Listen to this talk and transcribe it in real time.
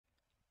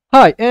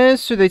Hi, in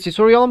today's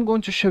tutorial I'm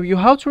going to show you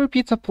how to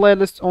repeat a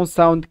playlist on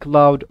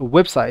SoundCloud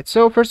website.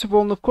 So first of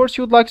all, of course,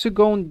 you would like to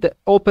go and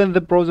open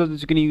the browser that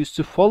you're going to use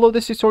to follow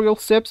this tutorial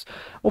steps.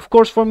 Of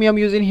course, for me, I'm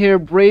using here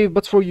Brave,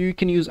 but for you, you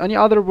can use any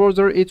other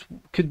browser. It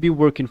could be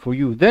working for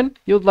you. Then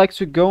you'd like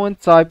to go and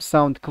type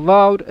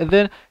SoundCloud, and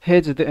then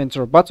hit the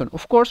enter button.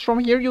 Of course, from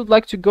here, you'd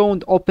like to go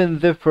and open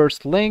the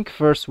first link,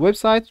 first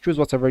website, choose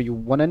whatever you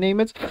want to name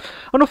it.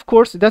 And of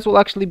course, that will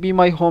actually be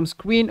my home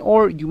screen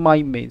or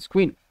my main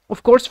screen.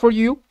 Of course, for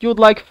you, you'd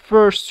like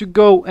first to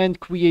go and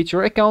create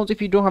your account.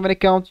 If you don't have an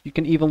account, you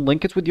can even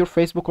link it with your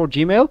Facebook or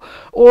Gmail,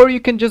 or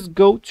you can just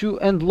go to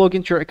and log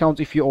into your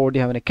account if you already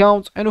have an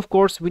account. And of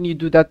course, when you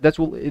do that,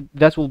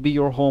 that will be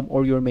your home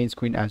or your main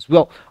screen as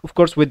well. Of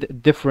course,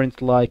 with different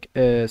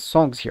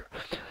songs here.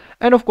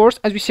 And of course,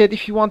 as we said,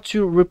 if you want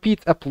to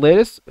repeat a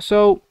playlist,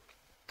 so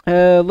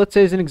let's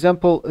say as an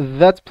example,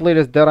 that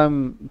playlist that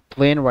I'm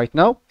playing right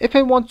now, if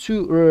I want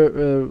to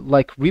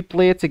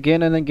replay it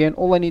again and again,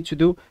 all I need to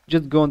do,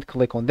 just go and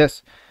click on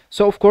this.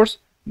 So of course,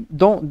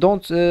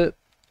 don't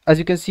as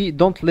you can see,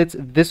 don't let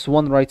this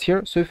one right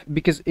here. So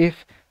because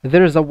if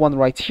there is a one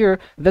right here,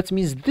 that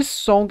means this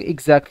song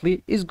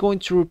exactly is going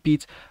to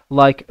repeat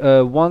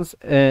once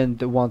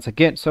and once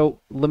again.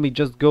 So let me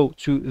just go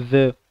to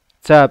the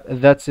tab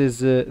that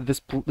is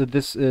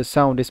this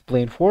sound is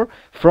playing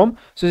from.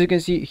 So as you can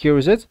see, here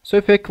is it. So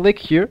if I click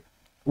here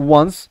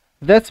once,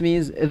 that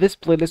means this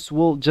playlist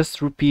will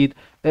just repeat,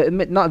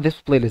 not this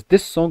playlist,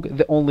 this song,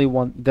 the only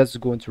one that's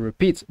going to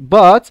repeat.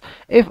 But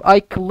if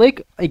I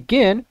click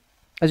again,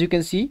 as you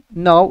can see,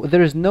 now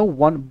there is no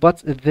one, but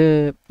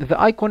the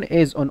icon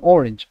is on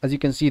orange. As you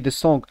can see, the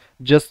song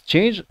just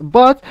changed,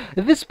 but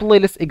this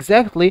playlist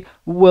exactly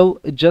will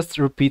just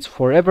repeat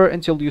forever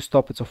until you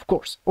stop it. Of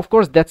course,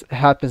 that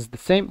happens the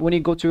same when you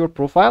go to your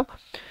profile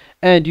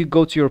and you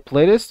go to your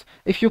playlist.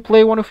 If you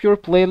play one of your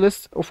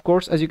playlists, of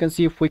course, as you can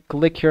see, if we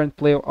click here and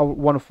play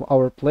one of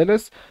our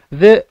playlists,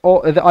 the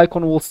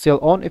icon will still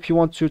on. If you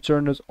want to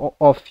turn it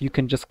off, you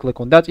can just click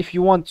on that. If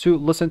you want to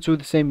listen to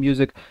the same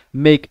music,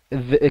 make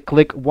the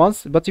click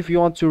once, but if you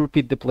want to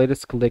repeat the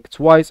playlist, click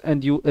twice,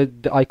 and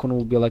the icon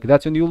will be like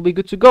that, and you'll be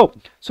good to go.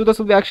 So that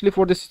will be actually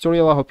for this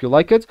tutorial. I hope you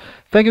like it.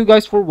 Thank you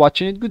guys for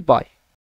watching it. Goodbye.